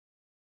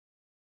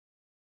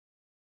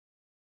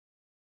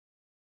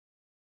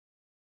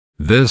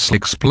This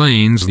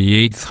explains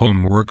the 8th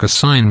homework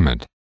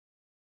assignment.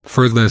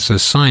 For this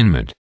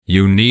assignment,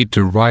 you need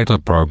to write a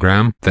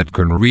program that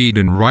can read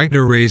and write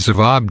arrays of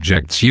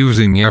objects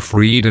using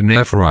fread and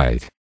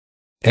fwrite.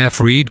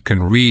 Fread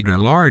can read a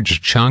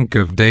large chunk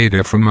of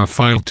data from a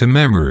file to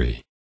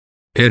memory.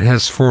 It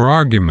has 4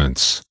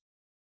 arguments.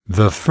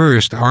 The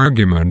first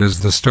argument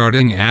is the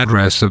starting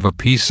address of a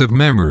piece of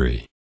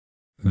memory.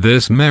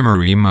 This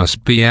memory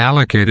must be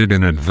allocated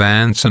in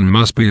advance and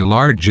must be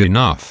large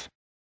enough.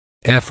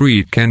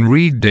 Fread can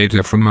read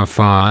data from a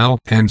file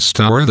and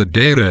store the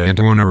data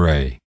into an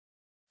array.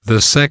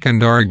 The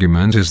second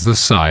argument is the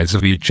size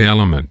of each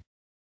element.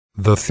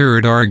 The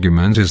third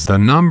argument is the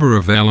number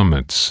of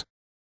elements.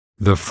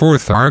 The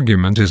fourth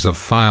argument is a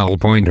file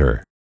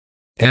pointer.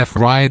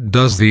 Fwrite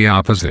does the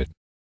opposite.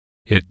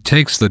 It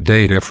takes the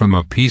data from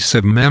a piece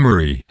of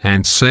memory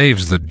and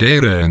saves the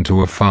data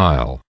into a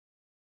file.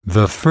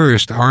 The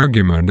first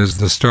argument is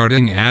the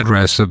starting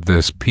address of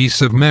this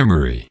piece of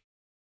memory.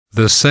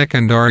 The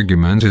second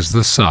argument is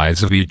the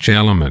size of each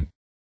element.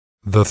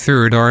 The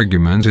third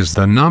argument is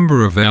the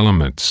number of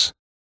elements.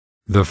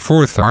 The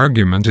fourth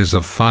argument is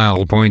a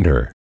file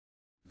pointer.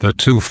 The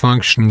 2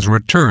 functions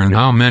return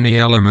how many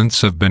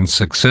elements have been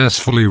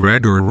successfully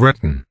read or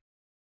written.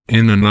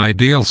 In an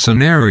ideal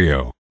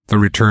scenario, the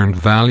returned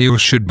value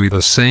should be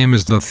the same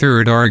as the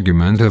third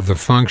argument of the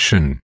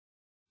function.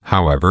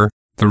 However,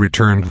 the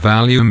returned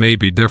value may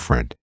be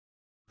different.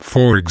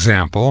 For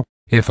example,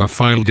 if a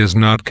file does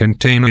not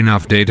contain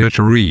enough data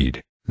to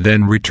read,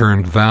 then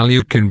returned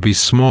value can be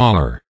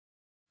smaller.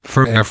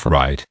 For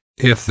fwrite,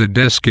 if the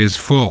disk is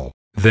full,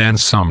 then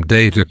some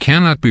data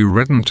cannot be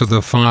written to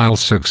the file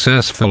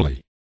successfully.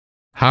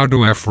 How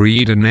do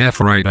fread and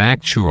fwrite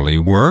actually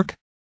work?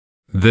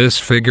 This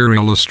figure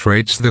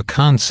illustrates the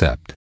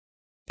concept.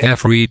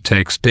 Fread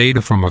takes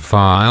data from a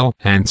file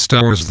and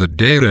stores the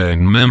data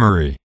in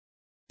memory.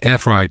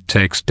 Fwrite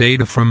takes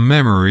data from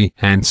memory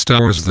and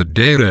stores the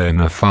data in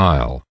a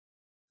file.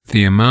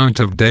 The amount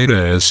of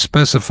data is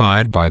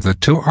specified by the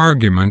 2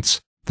 arguments,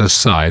 the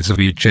size of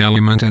each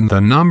element and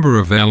the number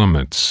of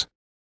elements.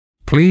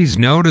 Please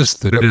notice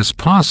that it is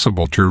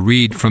possible to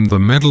read from the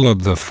middle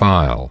of the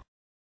file.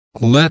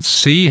 Let's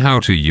see how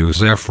to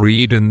use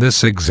fread in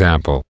this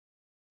example.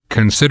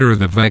 Consider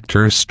the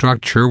vector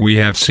structure we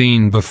have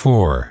seen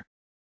before.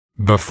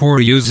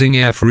 Before using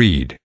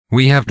fread,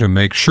 we have to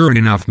make sure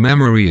enough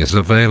memory is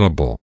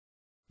available.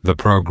 The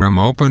program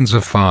opens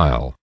a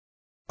file.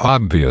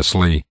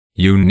 Obviously,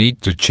 you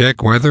need to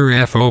check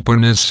whether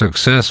fopen is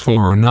successful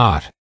or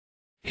not.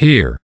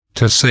 Here,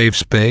 to save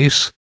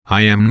space,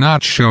 I am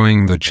not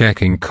showing the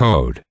checking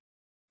code.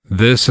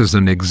 This is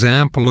an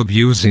example of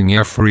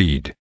using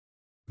fread.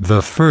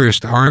 The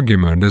first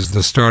argument is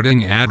the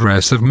starting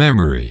address of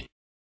memory.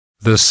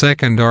 The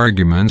second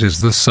argument is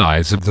the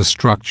size of the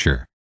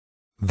structure.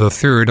 The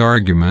third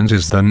argument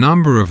is the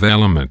number of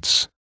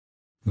elements.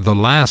 The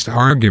last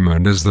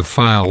argument is the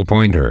file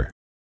pointer.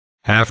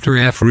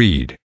 After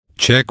fread,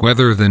 check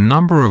whether the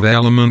number of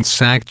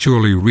elements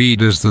actually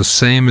read is the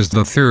same as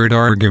the third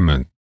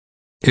argument.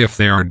 If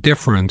they are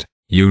different,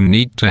 you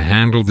need to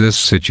handle this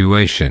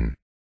situation.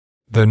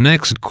 The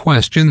next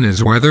question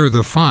is whether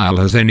the file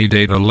has any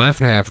data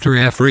left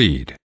after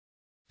fread.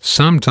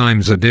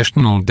 Sometimes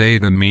additional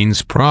data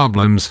means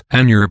problems,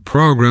 and your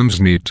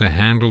programs need to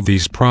handle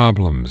these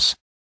problems.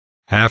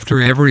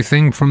 After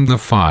everything from the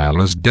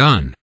file is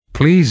done,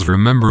 please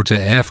remember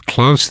to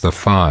close the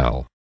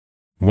file.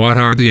 What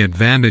are the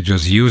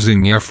advantages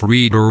using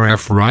fread or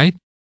fwrite?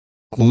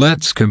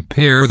 Let's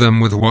compare them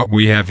with what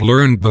we have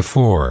learned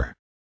before.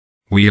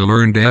 We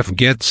learned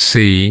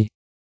fgetc,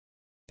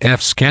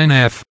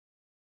 fscanf,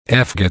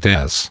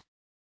 fgetS,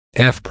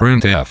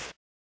 fprintf.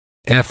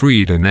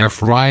 Fread and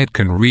fwrite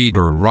can read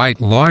or write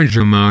large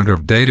amount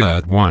of data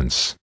at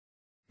once.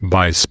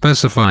 By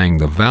specifying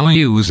the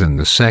values in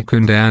the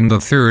second and the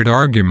third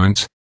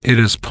arguments, it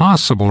is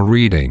possible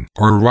reading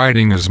or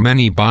writing as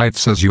many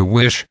bytes as you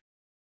wish.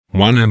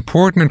 One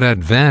important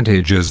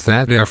advantage is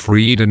that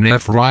fread and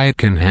fwrite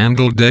can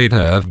handle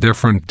data of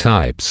different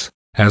types,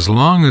 as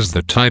long as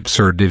the types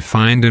are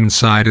defined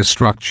inside a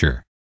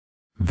structure.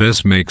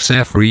 This makes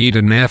fread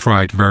and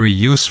fwrite very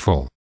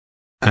useful.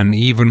 An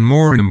even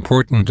more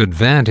important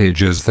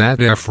advantage is that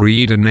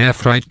fread and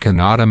fwrite can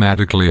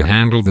automatically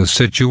handle the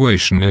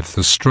situation if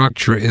the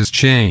structure is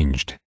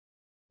changed.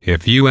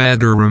 If you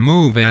add or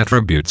remove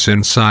attributes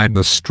inside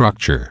the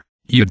structure,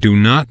 you do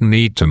not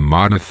need to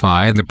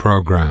modify the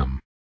program.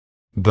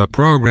 The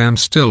program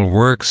still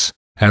works,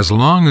 as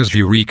long as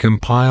you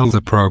recompile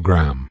the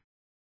program.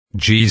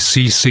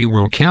 GCC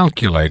will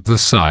calculate the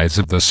size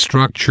of the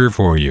structure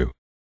for you.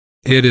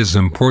 It is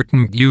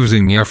important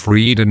using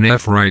fread and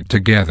fwrite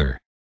together.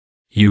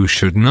 You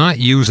should not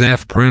use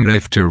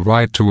fprintf to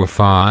write to a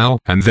file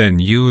and then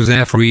use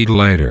fread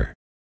later.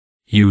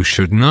 You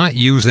should not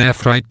use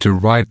fwrite to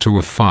write to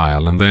a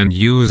file and then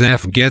use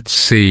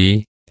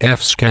fgetc,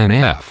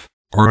 fscanf,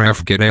 or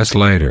fgetS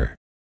later.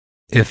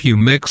 If you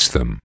mix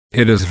them,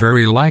 it is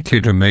very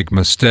likely to make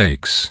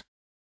mistakes.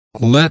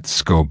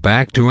 Let's go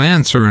back to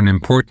answer an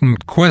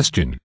important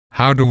question.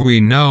 How do we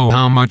know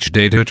how much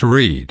data to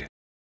read?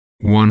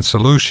 One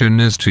solution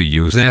is to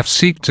use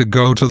fseek to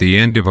go to the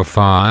end of a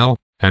file,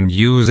 and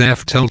use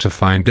ftell to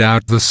find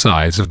out the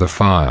size of the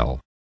file.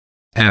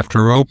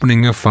 After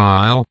opening a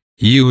file,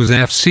 use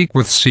fseek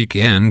with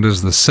seekEnd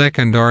as the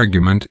second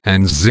argument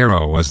and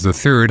 0 as the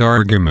third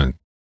argument.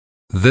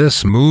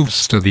 This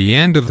moves to the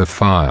end of the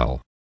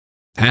file.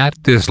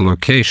 At this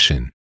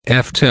location,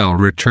 ftell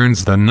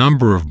returns the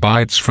number of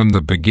bytes from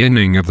the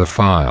beginning of the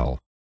file.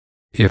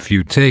 If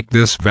you take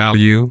this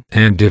value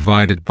and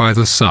divide it by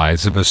the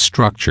size of a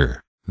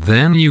structure,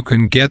 then you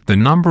can get the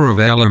number of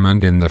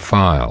element in the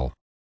file.